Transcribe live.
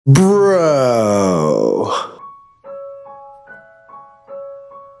Bro.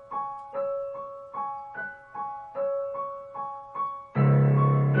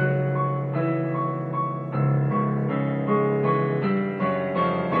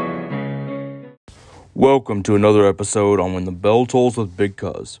 Welcome to another episode on When the Bell Tolls with Big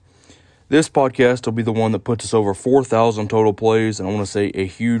Cuz. This podcast will be the one that puts us over 4,000 total plays, and I want to say a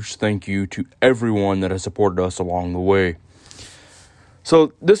huge thank you to everyone that has supported us along the way.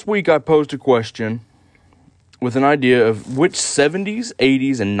 So this week I posed a question with an idea of which 70s,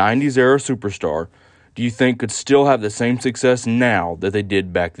 80s, and 90s era superstar do you think could still have the same success now that they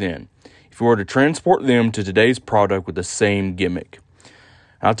did back then, if we were to transport them to today's product with the same gimmick?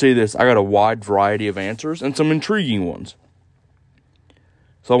 I'll tell you this, I got a wide variety of answers and some intriguing ones.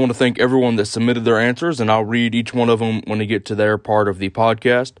 So I want to thank everyone that submitted their answers, and I'll read each one of them when they get to their part of the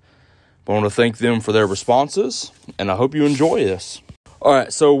podcast. But I want to thank them for their responses, and I hope you enjoy this. All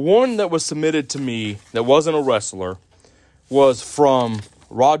right, so one that was submitted to me that wasn't a wrestler was from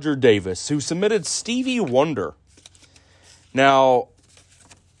Roger Davis, who submitted Stevie Wonder. Now,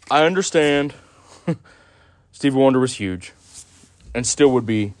 I understand Stevie Wonder was huge. And still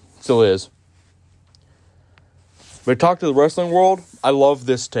is. But talk to the wrestling world, I love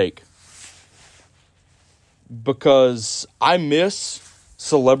this take. Because I miss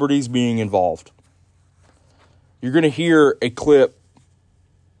celebrities being involved. You're going to hear a clip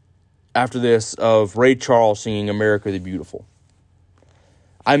after this of Ray Charles singing America the Beautiful.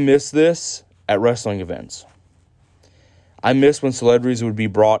 I miss this at wrestling events. I miss when celebrities would be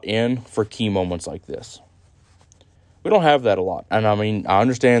brought in for key moments like this. We don't have that a lot. And I mean, I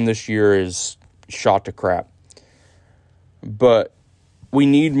understand this year is shot to crap. But we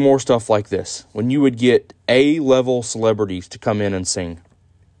need more stuff like this. When you would get A-level celebrities to come in and sing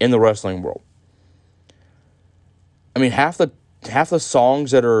in the wrestling world. I mean, half the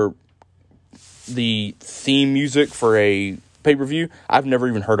songs that are the theme music for a pay-per-view, I've never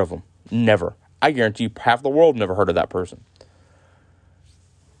even heard of them. Never. I guarantee you half the world never heard of that person.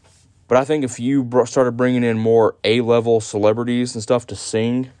 But I think if you started bringing in more A-level celebrities and stuff to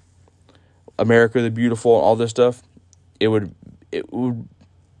sing America the Beautiful and all this stuff, it would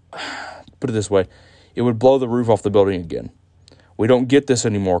put it this way, it would blow the roof off the building again. We don't get this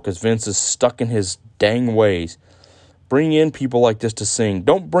anymore because Vince is stuck in his dang ways. Bring in people like this to sing.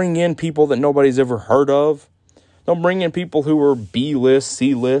 Don't bring in people that nobody's ever heard of. Don't bring in people who are B-list,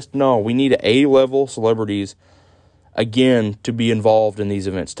 C-list. No, we need A-level celebrities again to be involved in these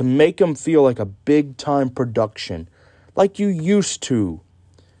events, to make them feel like a big-time production, like you used to.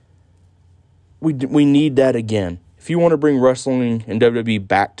 We need that again. If you want to bring wrestling and WWE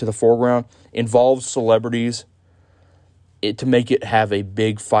back to the foreground, involve celebrities to make it have a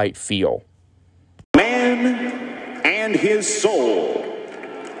big fight feel. Man and his soul,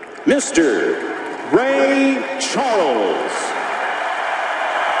 Mr. Ray Charles.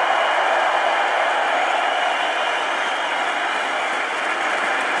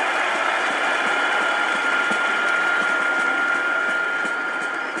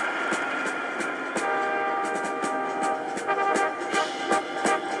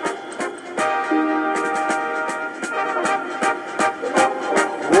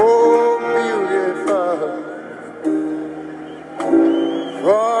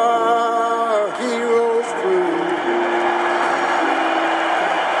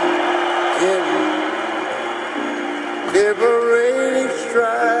 Liberating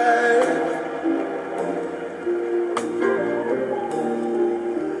strife,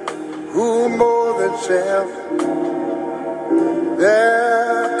 who more than self,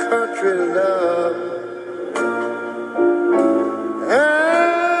 their country love,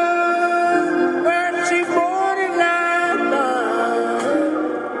 and mercy more than life.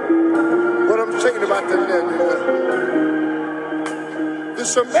 What I'm singing about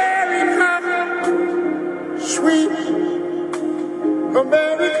this America, sweet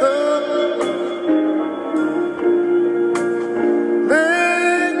America,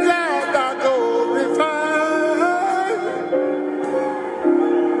 may God I glorify,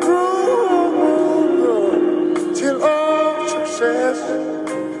 till all success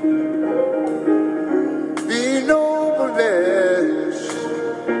be nobleness,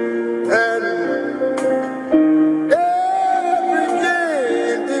 and every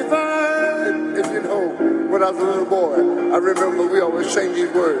gain divine. If you know, when I was a little boy, I remember we always sang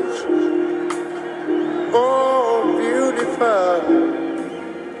these words. Oh, beautiful,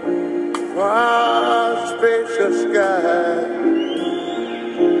 far spacious sky,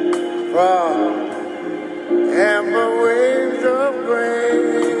 far amber waves of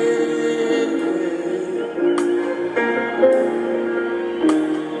grain.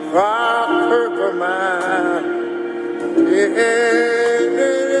 from purple mine, in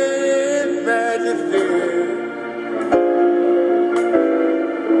majesty.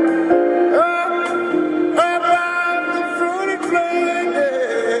 About the fruity flame.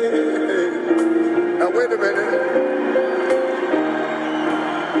 Now wait a minute.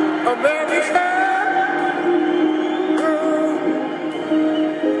 America,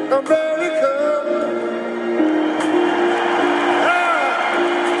 America.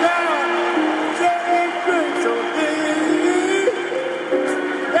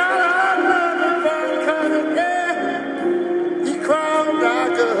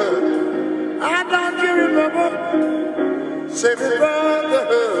 Say me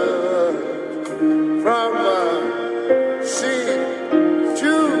brotherhood from sea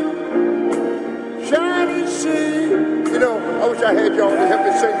to shining sea. You know, I wish I had y'all to help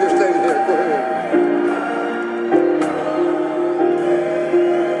me sing this thing here. Go ahead.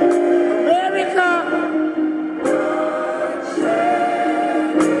 America.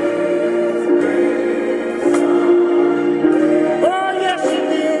 Oh, yes, he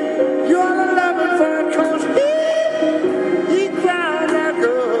did. You're the loving fan, cause he cried out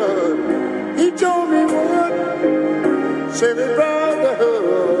good. He told me what. Say me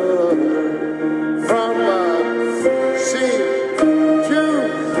brotherhood from sea to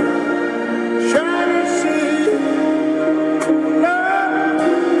shining sea. Lord,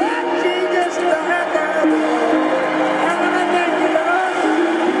 that Jesus died down. I wanna thank you, Lord.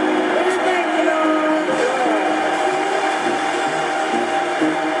 Let me thank you, Lord.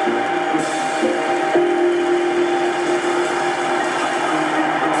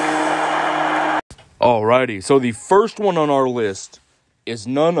 Alrighty, so the first one on our list is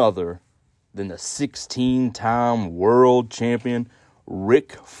none other than the 16-time world champion,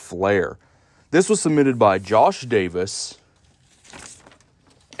 Ric Flair. This was submitted by Josh Davis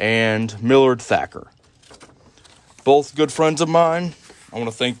and Millard Thacker. Both good friends of mine. I want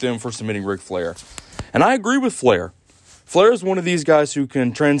to thank them for submitting Ric Flair. And I agree with Flair. Flair is one of these guys who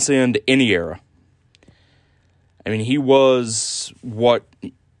can transcend any era. I mean, he was what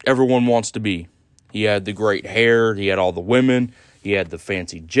everyone wants to be. He had the great hair, he had all the women, he had the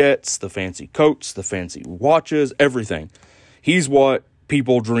fancy jets, the fancy coats, the fancy watches, everything. He's what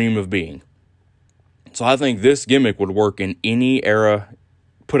people dream of being. So I think this gimmick would work in any era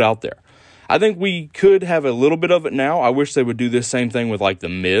put out there. I think we could have a little bit of it now. I wish they would do this same thing with like The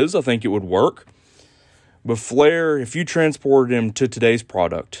Miz. I think it would work. But Flair, if you transported him to today's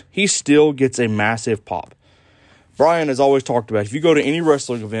product, he still gets a massive pop. Brian has always talked about, if you go to any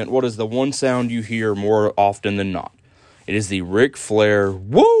wrestling event, what is the one sound you hear more often than not? It is the Ric Flair,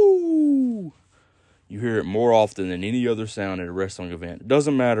 woo! You hear it more often than any other sound at a wrestling event. It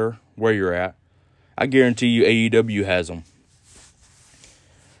doesn't matter where you're at. I guarantee you AEW has them.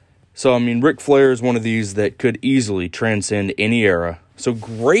 So, I mean, Ric Flair is one of these that could easily transcend any era. So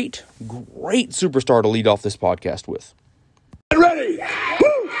great superstar to lead off this podcast with. Ready? Woo!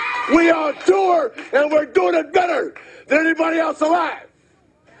 We on tour, and we're doing it better than anybody else alive.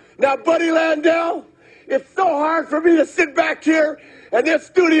 Now, Buddy Landell, it's so hard for me to sit back here in this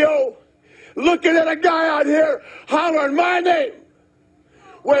studio looking at a guy out here hollering my name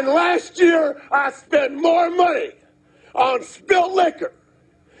when last year I spent more money on spilled liquor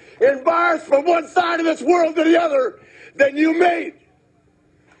in bars from one side of this world to the other than you made.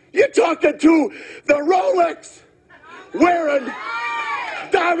 You're talking to the Rolex wearing,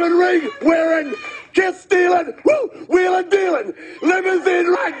 diamond ring wearing, kiss stealing, wheeling dealing, limousine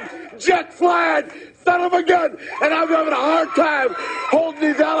riding, jet flying, son of a gun, and I'm having a hard time holding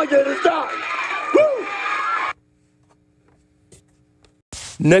these alligators down. Woo!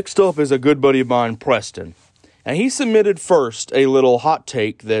 Next up is a good buddy of mine, Preston. And he submitted first a little hot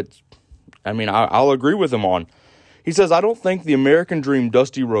take that, I mean, I'll agree with him on. He says, I don't think the American Dream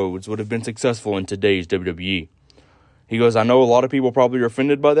Dusty Rhodes would have been successful in today's WWE. He goes, I know a lot of people probably are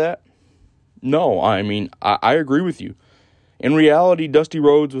offended by that. No, I mean, I agree with you. In reality, Dusty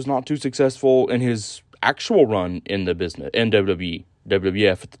Rhodes was not too successful in his actual run in the business, in WWE,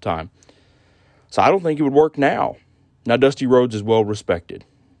 WWF at the time. So I don't think it would work now. Now, Dusty Rhodes is well respected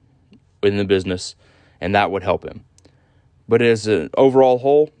in the business, and that would help him. But as an overall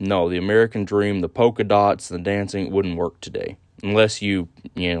whole, no, the American Dream, the polka dots, the dancing wouldn't work today. Unless you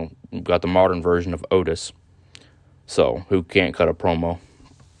got the modern version of Otis. So, who can't cut a promo.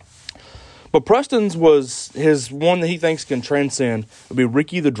 But Preston's was his one that he thinks can transcend would be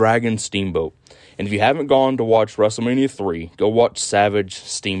Ricky the Dragon Steamboat. And if you haven't gone to watch WrestleMania 3, go watch Savage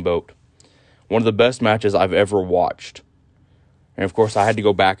Steamboat. One of the best matches I've ever watched. And of course, I had to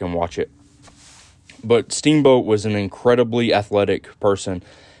go back and watch it. But Steamboat was an incredibly athletic person.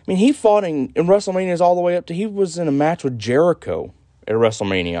 mean, he fought in WrestleManias all the way up to, he was in a match with Jericho at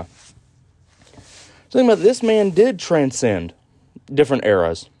WrestleMania. So think about it, this man did transcend different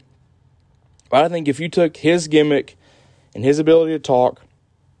eras. But I think if you took his gimmick and his ability to talk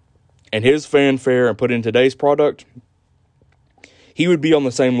and his fanfare and put it in today's product, he would be on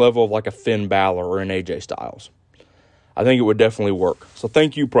the same level of like a Finn Balor or an AJ Styles. I think it would definitely work. So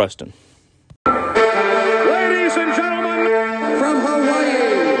thank you, Preston. Ladies and gentlemen, From Hawaii,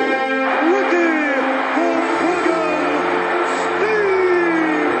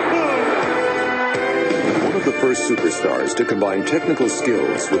 One of the first superstars to combine technical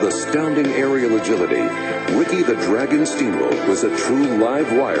skills with astounding aerial agility, Ricky the Dragon Steamboat was a true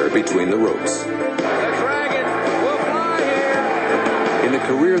live wire between the ropes. In a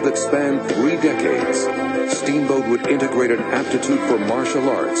career that spanned 3 decades, Steamboat would integrate an aptitude for martial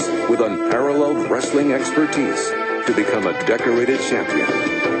arts with unparalleled wrestling expertise to become a decorated champion.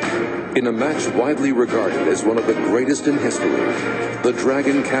 In a match widely regarded as one of the greatest in history, the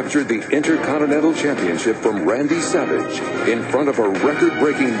Dragon captured the Intercontinental Championship from Randy Savage in front of a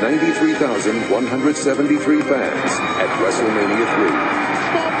record-breaking 93,173 fans at WrestleMania 3.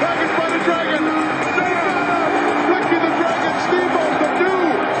 Small package by the Dragon. Ricky the Dragon Steamboat, the new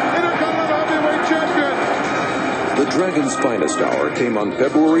Intercontinental Heavyweight Champion. The Dragon's finest hour came on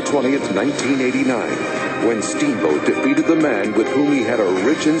February 20th, 1989, when Steamboat defeated the man with whom he had a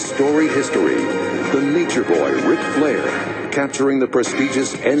rich and storied history, the Nature Boy Ric Flair, capturing the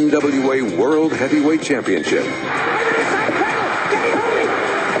prestigious NWA World Heavyweight Championship. It's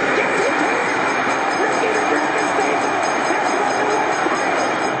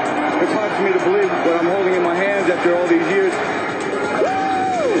hard for me to believe what I'm holding in my hands after all these years.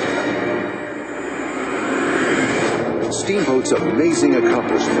 Steamboat's amazing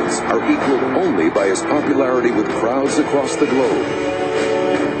accomplishments are equaled only by his popularity with crowds across the globe.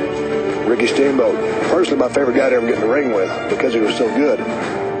 Ricky Steamboat, personally my favorite guy to ever get in the ring with because he was so good.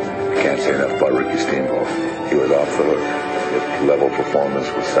 Can't say enough about Ricky Steamboat. He was off the hook. His level performance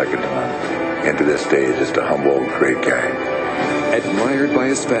was second to none. And to this day, just a humble, great guy. Admired by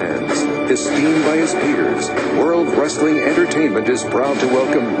his fans, esteemed by his peers, World Wrestling Entertainment is proud to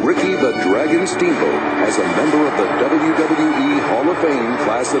welcome Ricky the Dragon Steamboat as a member of the WWE Hall of Fame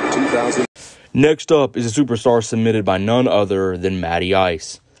class of 2000. Next up is a superstar submitted by none other than Matty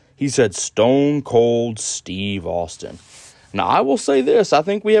Ice. He said Stone Cold Steve Austin. Now, I will say this. I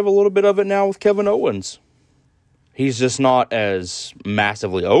think we have a little bit of it now with Kevin Owens. He's just not as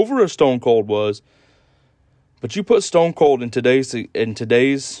massively over as Stone Cold was. But you put Stone Cold in today's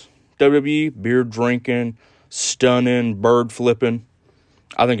WWE, beer drinking, stunning, bird flipping,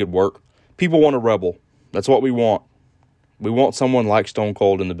 I think it'd work. People want a rebel. That's what we want. We want someone like Stone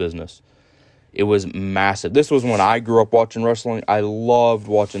Cold in the business. It was massive. This was when I grew up watching wrestling. I loved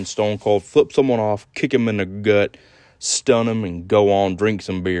watching Stone Cold flip someone off, kick him in the gut, stun him, and go on, drink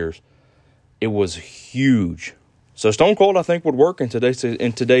some beers. It was huge. So Stone Cold, I think, would work in today's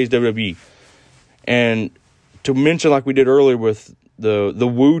WWE. And to mention, like we did earlier with the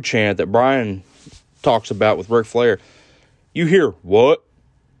woo chant that Brian talks about with Ric Flair, you hear what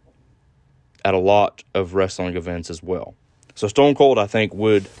at a lot of wrestling events as well. So Stone Cold, I think,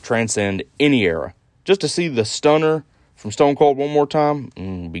 would transcend any era. Just to see the stunner from Stone Cold one more time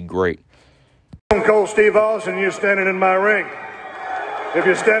would be great. Stone Cold Steve Austin, you're standing in my ring. If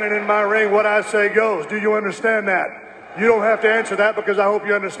you're standing in my ring, what I say goes. Do you understand that? You don't have to answer that because I hope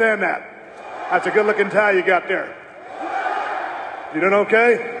you understand that. That's a good-looking tie you got there. You doing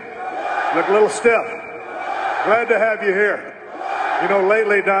okay? Look a little stiff. Glad to have you here. You know,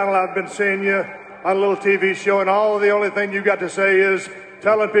 lately, Donald, I've been seeing you on a little TV show, and all the only thing you got to say is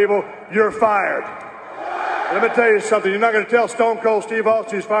telling people you're fired. Let me tell you something. You're not going to tell Stone Cold Steve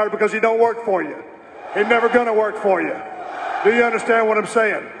Austin he's fired because he don't work for you. He's never going to work for you. Do you understand what I'm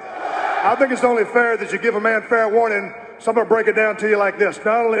saying? I think it's only fair that you give a man fair warning. So I'm going to break it down to you like this.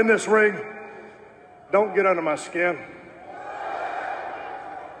 Donald, in this ring, don't get under my skin.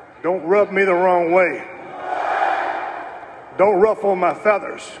 Don't rub me the wrong way. Don't ruffle my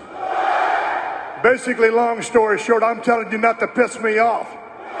feathers. Basically, long story short, I'm telling you not to piss me off.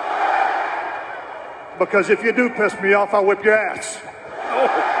 Because if you do piss me off, I'll whip your ass.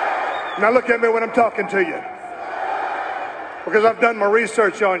 Now look at me when I'm talking to you. Because I've done my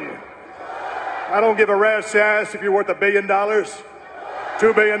research on you. I don't give a rat's ass if you're worth $1 billion, $2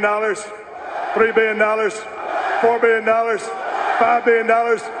 billion, $3 billion, $4 billion, $5 billion,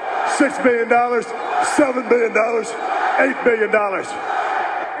 $6 billion, $7 billion, $8 billion.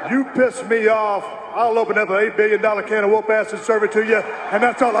 You piss me off, I'll open up an $8 billion can of whoop ass and serve it to you, and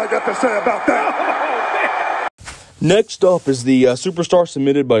that's all I got to say about that. Next up is the superstar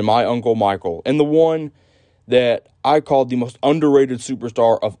submitted by my Uncle Michael, and the one that I called the most underrated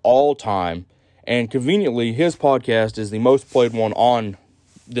superstar of all time. And conveniently, his podcast is the most played one on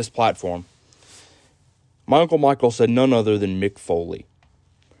this platform. My Uncle Michael said none other than Mick Foley.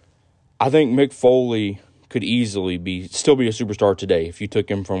 I think Mick Foley could easily still be a superstar today if you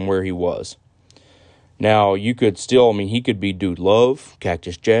took him from where he was. Now, you could still, he could be Dude Love,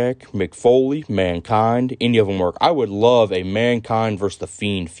 Cactus Jack, Mick Foley, Mankind, any of them work. I would love a Mankind versus The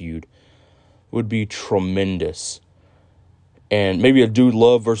Fiend feud. It would be tremendous. And maybe a Dude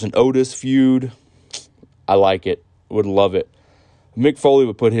Love versus an Otis feud. I like it. Would love it. Mick Foley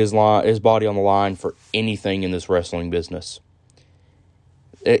would put his body on the line for anything in this wrestling business.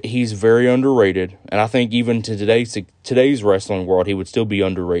 He's very underrated, and I think even to today's wrestling world, he would still be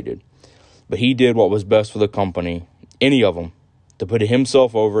underrated. But he did what was best for the company, any of them, to put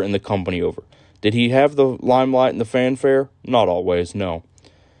himself over and the company over. Did he have the limelight and the fanfare? Not always, no.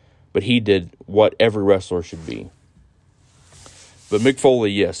 But he did what every wrestler should be. But Mick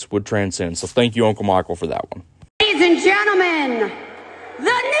Foley, yes, would transcend. So thank you, Uncle Michael, for that one. Ladies and gentlemen,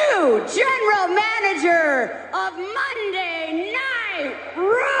 the new general manager of Monday Night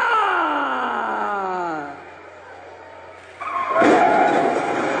Raw.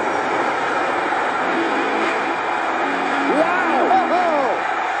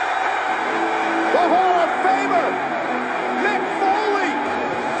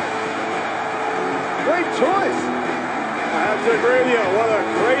 Choice. I have to agree with you. One of the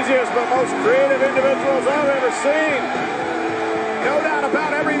craziest but most creative individuals I've ever seen. No doubt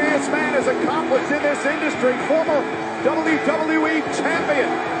about everything this man has accomplished in this industry. Former WWE champion.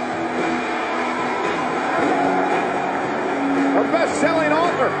 A best-selling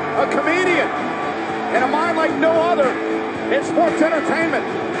author. A comedian. And a mind like no other in sports entertainment.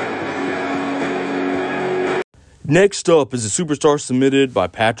 Next up is a superstar submitted by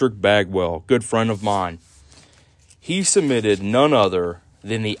Patrick Bagwell, good friend of mine. He submitted none other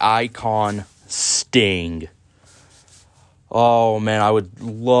than the icon Sting. Oh, man, I would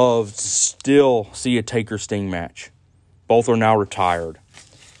love to still see a Taker-Sting match. Both are now retired.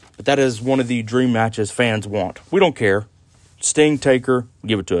 But that is one of the dream matches fans want. We don't care. Sting, Taker,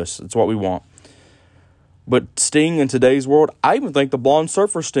 give it to us. It's what we want. But Sting in today's world, I even think the Blonde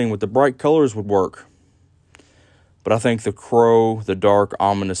Surfer Sting with the bright colors would work. But I think the Crow, the dark,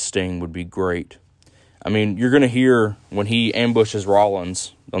 ominous Sting would be great. You're going to hear when he ambushes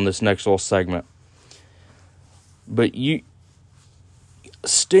Rollins on this next little segment. But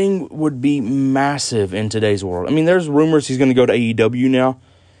Sting would be massive in today's world. There's rumors he's going to go to AEW now.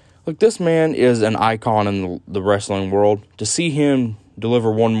 Look, this man is an icon in the wrestling world. To see him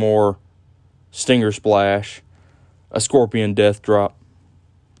deliver one more Stinger Splash, a Scorpion Death Drop,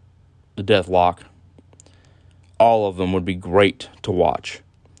 the Death Lock, all of them would be great to watch.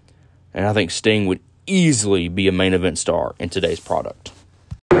 And I think Sting would easily be a main event star in today's product.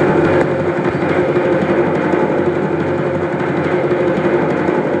 What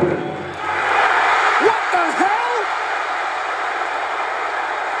the hell?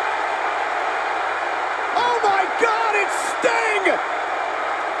 Oh my God, it's Sting!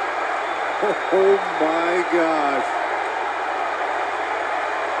 Oh my gosh.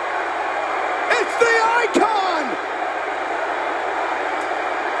 It's the icon!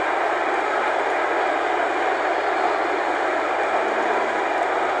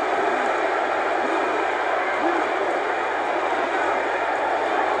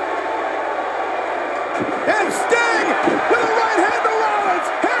 And Sting with a right hand to Rollins.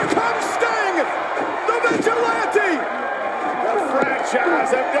 Here comes Sting, the vigilante. The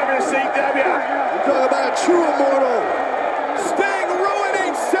franchise of WCW. I'm talking about a true immortal. Sting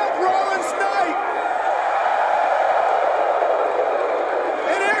ruining Seth Rollins' night.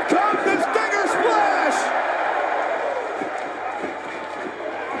 And here comes the Stinger Splash.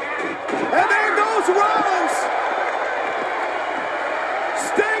 And there goes Rollins.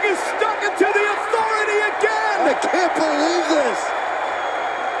 Sting is stuck into the authority again. I can't believe this.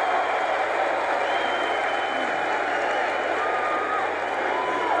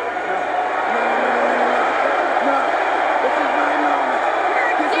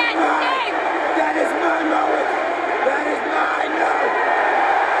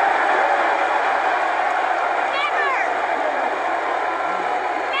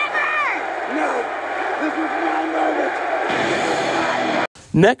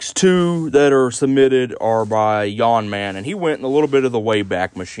 Next two that are submitted are by Yon Man, and he went in a little bit of the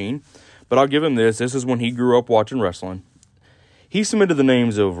Wayback Machine, but I'll give him this. This is when he grew up watching wrestling. He submitted the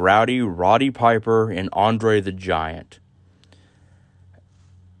names of Roddy Piper, and Andre the Giant.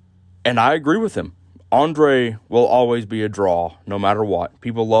 And I agree with him. Andre will always be a draw, no matter what.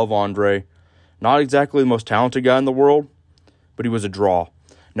 People love Andre. Not exactly the most talented guy in the world, but he was a draw.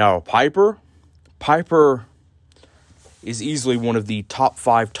 Now, Piper is easily one of the top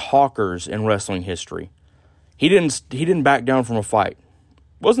 5 talkers in wrestling history. He didn't back down from a fight.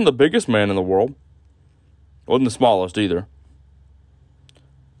 Wasn't the biggest man in the world. Wasn't the smallest either.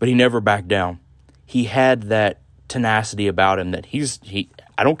 But he never backed down. He had that tenacity about him that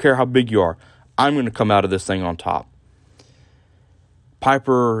I don't care how big you are, I'm going to come out of this thing on top.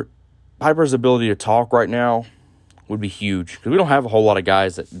 Piper's ability to talk right now would be huge, because we don't have a whole lot of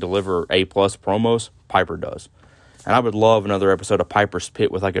guys that deliver A+ promos. Piper does. And I would love another episode of Piper's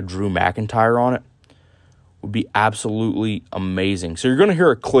Pit with like a Drew McIntyre on it. Would be absolutely amazing. So you're going to hear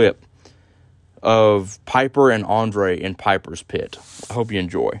a clip of Piper and Andre in Piper's Pit. I hope you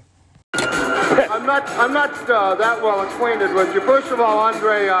enjoy. I'm not that well acquainted with you. First of all,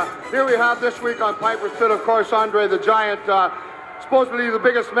 Andre, here we have this week on Piper's Pit, of course, Andre the Giant, supposedly the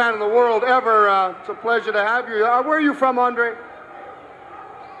biggest man in the world ever. It's a pleasure to have you. Where are you from, Andre?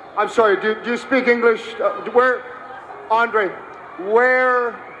 I'm sorry, do you speak English? Andre,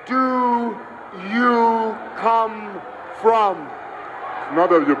 where do you come from?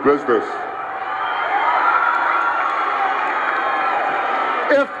 None of your business.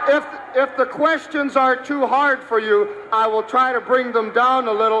 If the questions are too hard for you, I will try to bring them down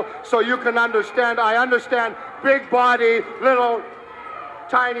a little so you can understand. I understand big body, little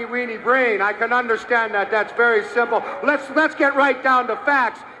tiny weeny brain. I can understand that. That's very simple. Let's get right down to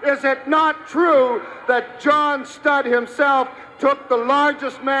facts. Is it not true that John Studd himself took the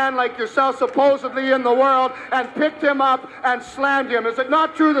largest man like yourself supposedly in the world and picked him up and slammed him? Is it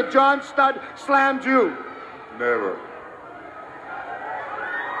not true that John Studd slammed you? Never.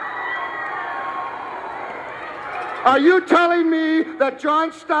 Are you telling me that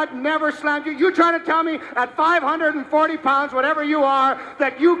John Studd never slammed you? You trying to tell me at 540 pounds, whatever you are,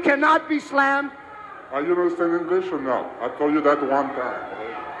 that you cannot be slammed? Are you understand English or no? I told you that one time.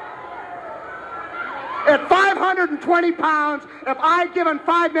 At 520 pounds, if I'd given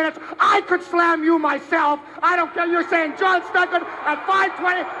 5 minutes, I could slam you myself. I don't care. You're saying John Studd could at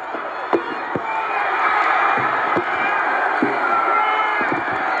 520...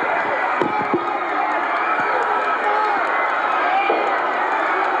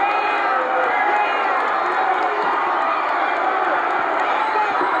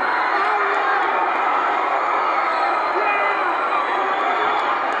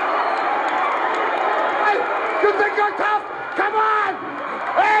 Come on!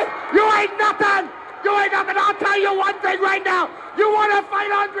 Hey, you ain't nothing! You ain't nothing! I'll tell you one thing right now. You want to fight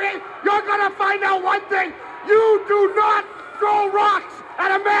Andre? You're going to find out one thing. You do not throw rocks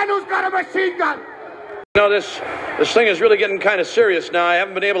at a man who's got a machine gun. You know, this thing is really getting kind of serious now. I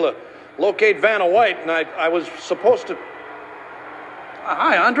haven't been able to locate Vanna White, and I was supposed to...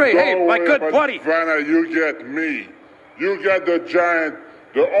 Hi, Andre. Hey, my good buddy. Vanna, you get me. You get the Giant,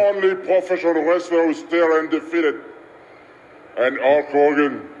 the only professional wrestler who's still undefeated. And Hulk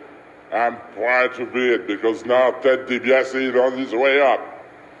Hogan, I'm proud to be it, because now Ted DiBiase is on his way up.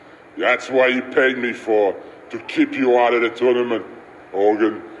 That's what he paid me for, to keep you out of the tournament,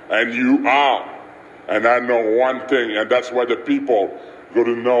 Hogan. And you are. And I know one thing, and that's what the people go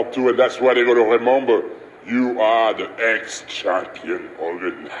to know too, and that's what they're going to remember. You are the ex-champion,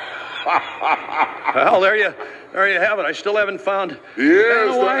 Hogan. Well, there you have it. I still haven't found...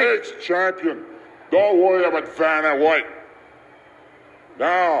 Here's the ex-champion. Don't worry about Vanna White.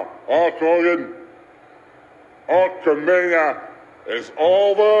 Now, Hulk Hogan, Hulkamania is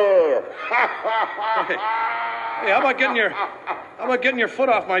over. Hey, how about getting your foot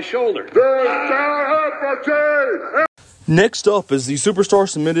off my shoulder? Next up is the superstar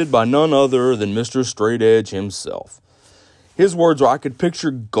submitted by none other than Mr. Straight Edge himself. His words were, I could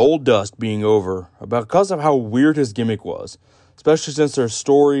picture Goldust being over because of how weird his gimmick was, especially since there's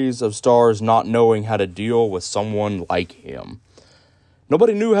stories of stars not knowing how to deal with someone like him.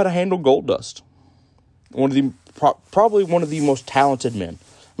 Nobody knew how to handle Goldust. Probably one of the most talented men.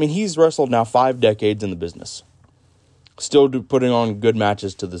 I mean, he's wrestled now 5 decades in the business. Still putting on good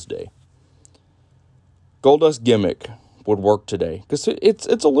matches to this day. Goldust gimmick would work today, because it's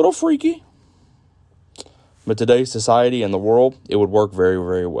a little freaky. But today's society and the world, it would work very,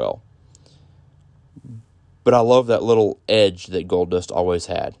 very well. But I love that little edge that Goldust always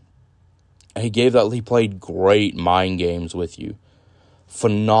had. He played great mind games with you.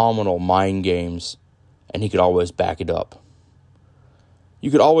 Phenomenal mind games, and he could always back it up.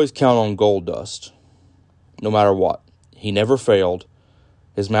 You could always count on Goldust, no matter what. He never failed.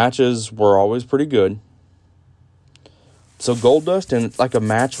 His matches were always pretty good. So Goldust in like a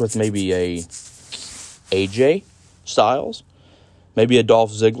match with maybe a AJ Styles, maybe a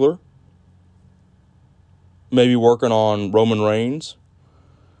Dolph Ziggler, maybe working on Roman Reigns,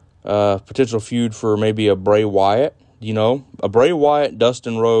 potential feud for maybe a Bray Wyatt, a Bray Wyatt,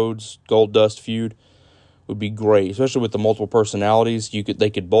 Dustin Rhodes, Goldust feud would be great, especially with the multiple personalities they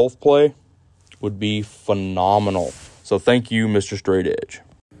could both play, would be phenomenal. So thank you, Mr. Straight Edge.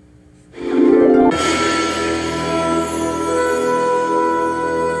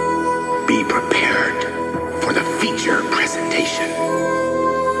 Be prepared for the feature presentation.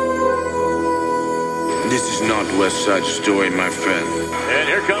 This is not West Side Story, my friend. And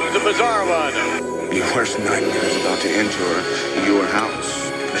here comes the bizarre one. The worst nightmare is about to enter your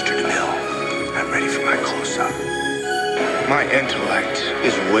house. Mr. DeMille, I'm ready for my close-up. My intellect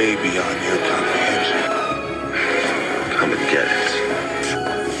is way beyond your comprehension. Come and get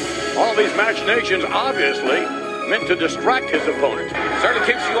it. All these machinations, obviously, meant to distract his opponent. Certainly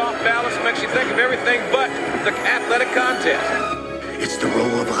keeps you off balance, makes you think of everything but the athletic contest. It's the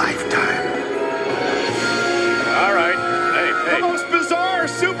role of a lifetime. All right. Hey. The most bizarre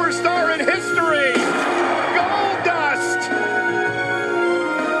superstar in history. Goldust.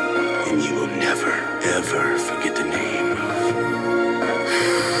 And you will never, ever forget the name.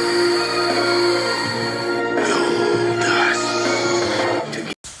 Goldust.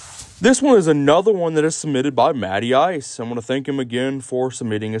 This one is another one that is submitted by Matty Ice. I'm going to thank him again for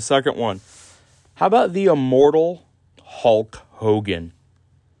submitting a second one. How about the immortal Hulk Hogan?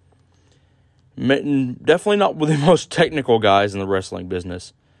 Definitely not one of the most technical guys in the wrestling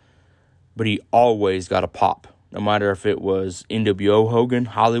business, but he always got a pop. No matter if it was NWO Hogan,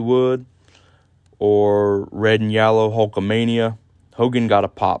 Hollywood, or Red and Yellow Hulkamania, Hogan got a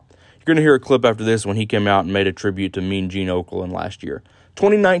pop. You're going to hear a clip after this when he came out and made a tribute to Mean Gene Okerlund last year.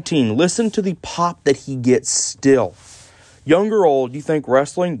 2019, listen to the pop that he gets still. Young or old, you think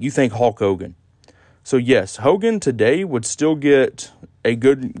wrestling, you think Hulk Hogan. So yes, Hogan today would still get a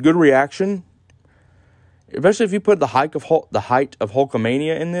good reaction, especially if you put the height of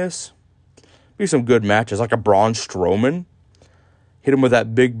Hulkamania in this. Be some good matches, like a Braun Strowman. Hit him with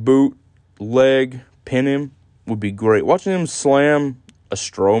that big boot, leg, pin him, would be great. Watching him slam a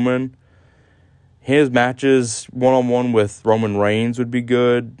Strowman, his matches one-on-one with Roman Reigns would be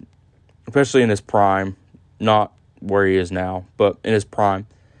good, especially in his prime. Not where he is now, but in his prime.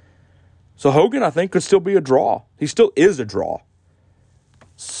 So Hogan, I think, could still be a draw. He still is a draw.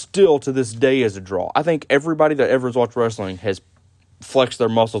 Still to this day is a draw. I think everybody that ever has watched wrestling has flexed their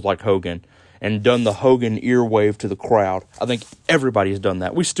muscles like Hogan and done the Hogan ear wave to the crowd. I think everybody has done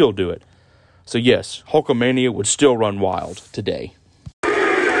that. We still do it. So yes, Hulkamania would still run wild today.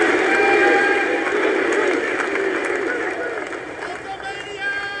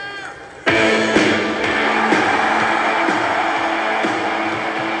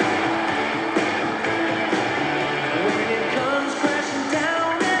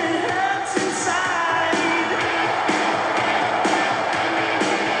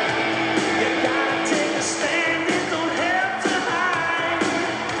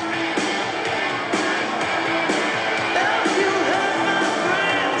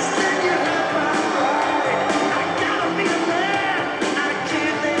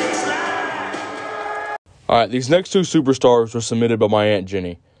 All right, these next two superstars were submitted by my Aunt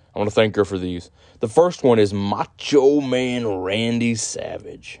Jenny. I want to thank her for these. The first one is Macho Man Randy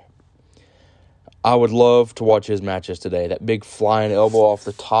Savage. I would love to watch his matches today. That big flying elbow off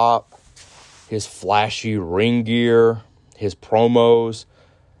the top, his flashy ring gear, his promos.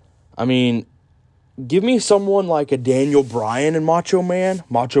 I mean, give me someone like a Daniel Bryan and Macho Man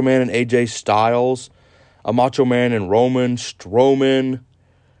and AJ Styles, a Macho Man and Roman Strowman.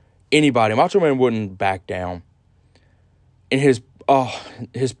 Anybody. Macho Man wouldn't back down. And his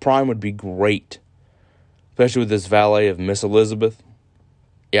prime would be great. Especially with this valet of Miss Elizabeth.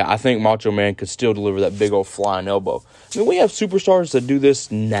 Yeah, I think Macho Man could still deliver that big old flying elbow. I mean, we have superstars that do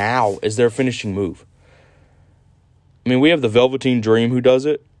this now as their finishing move. I mean, we have the Velveteen Dream who does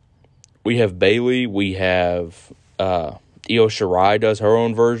it. We have Bayley. We have Io Shirai does her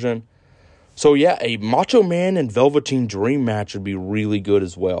own version. So, yeah, a Macho Man and Velveteen Dream match would be really good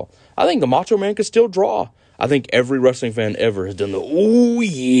as well. I think the Macho Man could still draw. I think every wrestling fan ever has done the, ooh,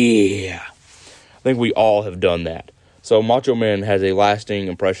 yeah. I think we all have done that. So, Macho Man has a lasting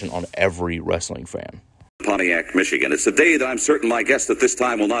impression on every wrestling fan. Pontiac, Michigan. It's a day that I'm certain my guest at this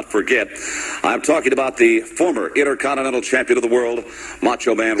time will not forget. I'm talking about the former Intercontinental Champion of the world,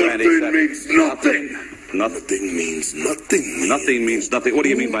 Macho Man Randy Savage. Nothing means nothing. Nothing means nothing. Nothing means nothing. What do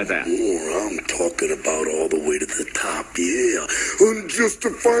you mean by that? I'm talking about all the way to the top, yeah.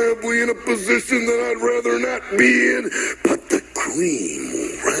 Unjustifiably in a position that I'd rather not be in. But the cream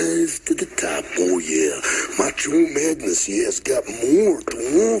will rise to the top. Oh, yeah. Macho Madness, has got more to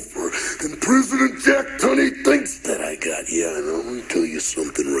offer than President Jack Tunney thinks that I got. Yeah, and I'm going to tell you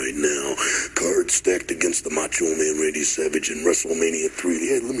something right now. Cards stacked against the Macho Man Randy Savage in WrestleMania 3.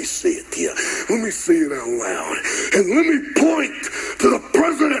 Yeah, let me say it, yeah. Let me say it out loud. And let me point to the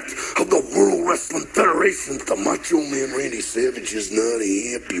president of the World Wrestling Federation. The Macho Man Randy Savage is not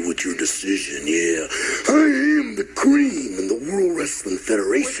happy with your decision, yeah. I am the cream in the World Wrestling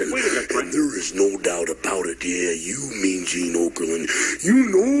Federation. Wait a minute, and there is no doubt about it, yeah. You mean Gene Okerlund. You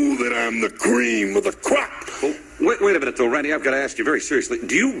know that I'm the cream of the crop. Oh, wait a minute, though, Randy. I've got to ask you very seriously.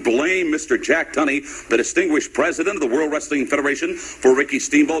 Do you blame Mr. Jack Tunney, the distinguished president of the World Wrestling Federation, for Ricky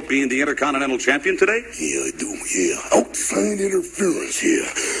Steamboat being the Intercontinental Champion today? Yeah, I do, yeah. Outside interference, yeah.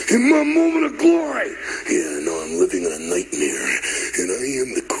 In my moment of glory. Yeah, no, I'm living in a nightmare. And I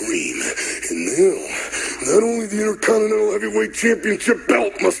am the cream. And now, not only the Intercontinental Heavyweight Championship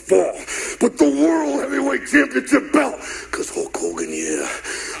belt must fall, but the World Heavyweight Championship belt. Because Hulk Hogan, yeah,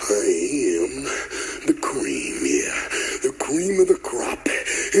 I am the cream, yeah. The cream of the crop.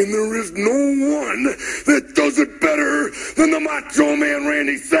 And there is no one that does it better than the Macho Man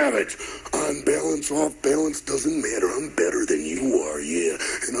Randy Savage. On balance, off balance, doesn't matter. I'm better than you are, yeah.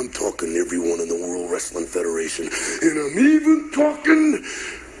 And I'm talking to everyone in the World Wrestling Federation. And I'm even talking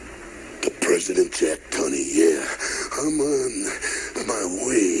to President Jack Tunney, yeah. I'm on my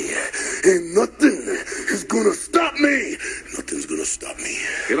way. And nothing is gonna stop me. Nothing's gonna stop me.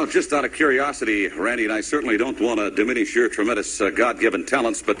 You know, just out of curiosity, Randy, and I certainly don't want to diminish your tremendous God-given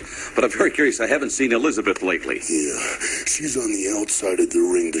talents, but I'm very curious. I haven't seen Elizabeth lately. Yeah, she's on the outside of the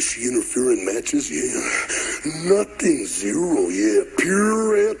ring. Does she interfere in matches? Yeah. Nothing, zero, yeah.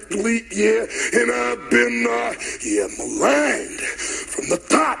 Pure athlete, yeah. And I've been, maligned from the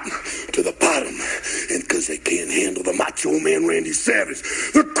top to the bottom. And because they can't handle the Macho Man Randy Savage,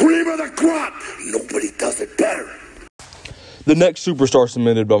 the cream of the crop, nobody does it better. The next superstar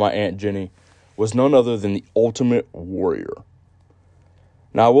submitted by my Aunt Jenny was none other than the Ultimate Warrior.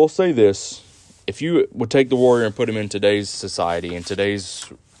 Now, I will say this. If you would take the Warrior and put him in today's society, in today's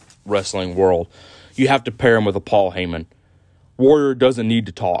wrestling world, you have to pair him with a Paul Heyman. Warrior doesn't need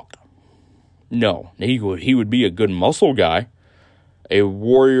to talk. No, he would be a good muscle guy. A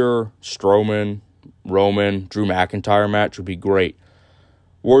Warrior, Strowman, Roman, Drew McIntyre match would be great.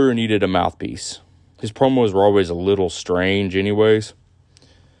 Warrior needed a mouthpiece. His promos were always a little strange anyways.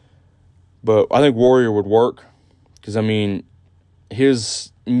 But I think Warrior would work. Because, I mean,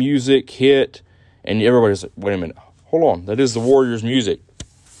 his music hit. And everybody's like, wait a minute. Hold on. That is the Warrior's music.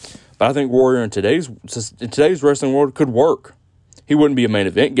 But I think Warrior in today's wrestling world could work. He wouldn't be a main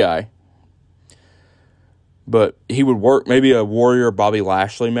event guy. But he would work. Maybe a Warrior Bobby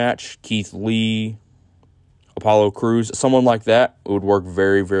Lashley match. Keith Lee, Apollo Crews. Someone like that would work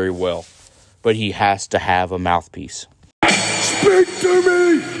very, very well. But he has to have a mouthpiece. Speak to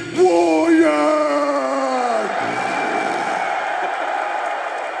me, Warrior!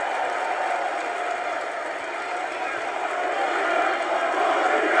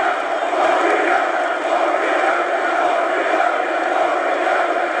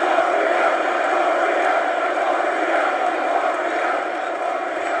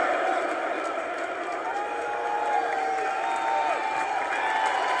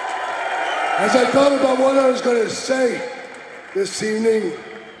 As I thought about what I was going to say this evening,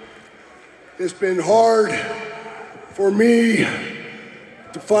 it's been hard for me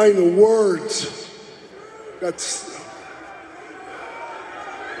to find the words.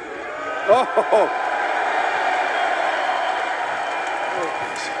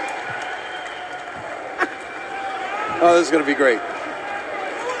 Oh, this is going to be great.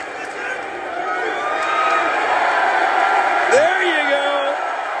 There you go.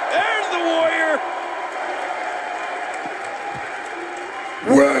 There's the Warrior.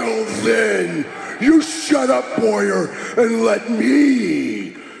 Well then, you shut up, Warrior, and let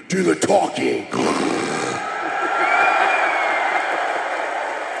me do the talking.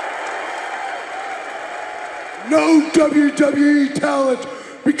 No WWE talent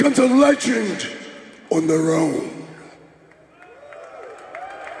becomes a legend on their own.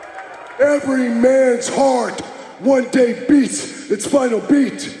 Every man's heart one day beats its final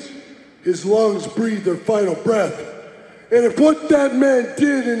beat. His lungs breathe their final breath. And if what that man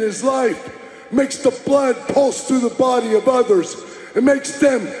did in his life makes the blood pulse through the body of others, it makes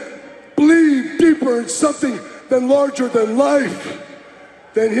them bleed deeper in something than larger than life,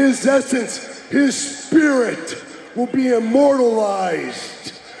 then his essence, his spirit will be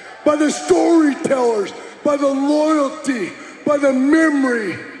immortalized by the storytellers, by the loyalty, by the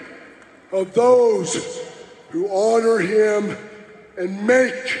memory of those who honor him and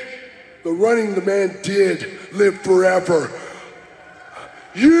make the running the man did live forever.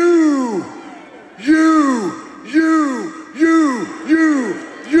 You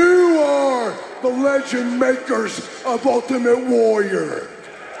are the legend makers of Ultimate Warrior.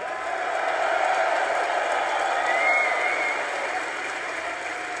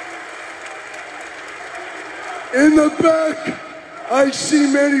 In the back, I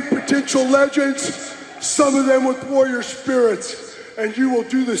see many potential legends, some of them with warrior spirits, and you will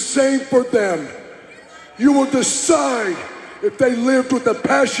do the same for them. You will decide if they lived with a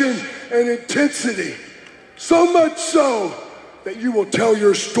passion and intensity, so much so that you will tell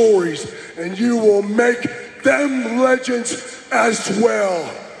your stories and you will make them legends as well.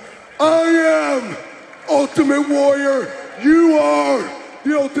 I am Ultimate Warrior. You are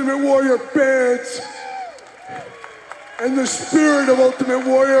the Ultimate Warrior fans. And the spirit of Ultimate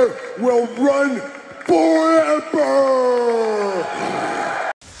Warrior will run forever.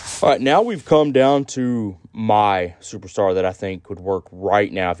 All right, now we've come down to my superstar that I think would work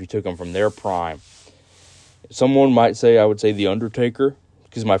right now if you took them from their prime. Someone might say I would say The Undertaker,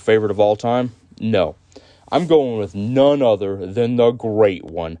 because he's my favorite of all time. No. I'm going with none other than the great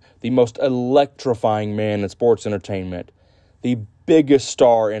one, the most electrifying man in sports entertainment, the biggest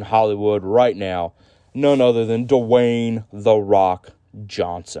star in Hollywood right now, none other than Dwayne "The Rock"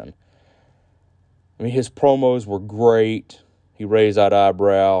 Johnson. I mean, his promos were great. He raised that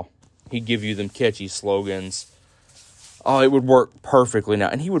eyebrow. He'd give you them catchy slogans. Oh, it would work perfectly now.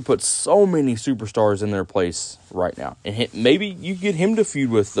 And he would put so many superstars in their place right now. And maybe you get him to feud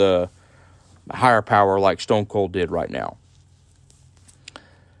with a higher power like Stone Cold did right now.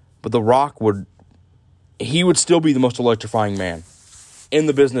 But The Rock would still be the most electrifying man in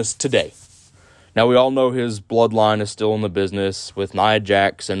the business today. Now, we all know his bloodline is still in the business with Nia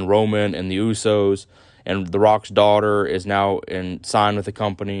Jax and Roman and the Usos, and The Rock's daughter is now signed with the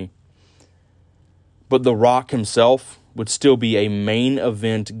company. But The Rock himself would still be a main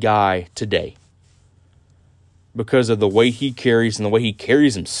event guy today because of the way he carries and the way he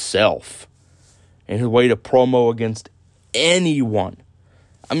carries himself and his way to promo against anyone.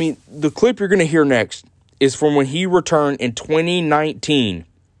 I mean, the clip you're going to hear next is from when he returned in 2019.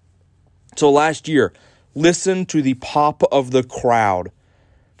 So last year, listen to the pop of the crowd.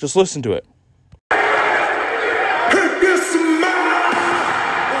 Just listen to it.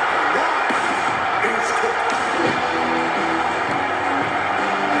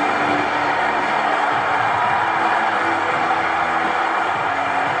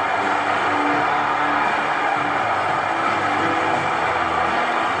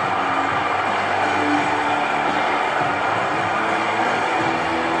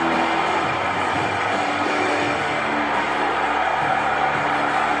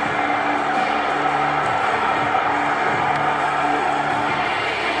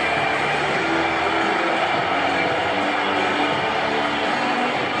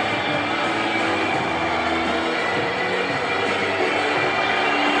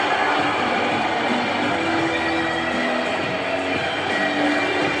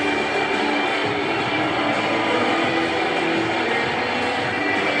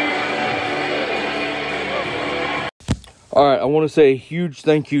 All right, I want to say a huge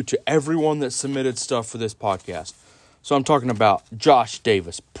thank you to everyone that submitted stuff for this podcast. So I'm talking about Josh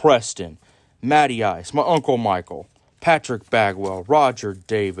Davis, Preston, Matty Ice, my Uncle Michael, Patrick Bagwell, Roger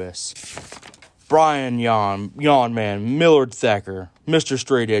Davis, Brian Yawn Man, Millard Thacker, Mr.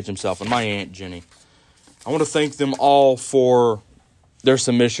 Straight Edge himself, and my Aunt Jenny. I want to thank them all for their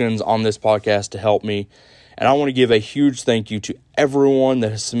submissions on this podcast to help me. And I want to give a huge thank you to everyone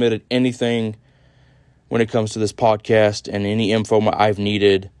that has submitted anything when it comes to this podcast and any info I've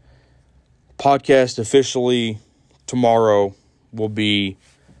needed. Podcast officially tomorrow will be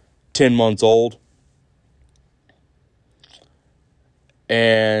 10 months old.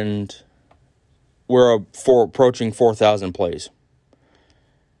 And we're approaching 4,000 plays.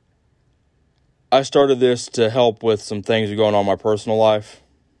 I started this to help with some things going on in my personal life.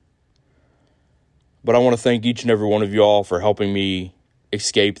 But I want to thank each and every one of you all for helping me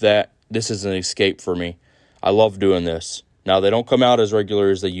escape that. This is an escape for me. I love doing this. Now, they don't come out as regular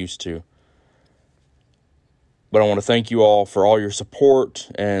as they used to. But I want to thank you all for all your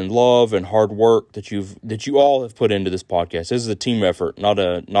support and love and hard work that you all have put into this podcast. This is a team effort, not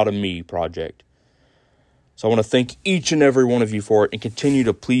a me project. So I want to thank each and every one of you for it and continue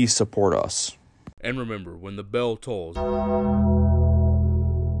to please support us. And remember, when the bell tolls,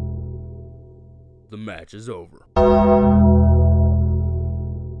 the match is over.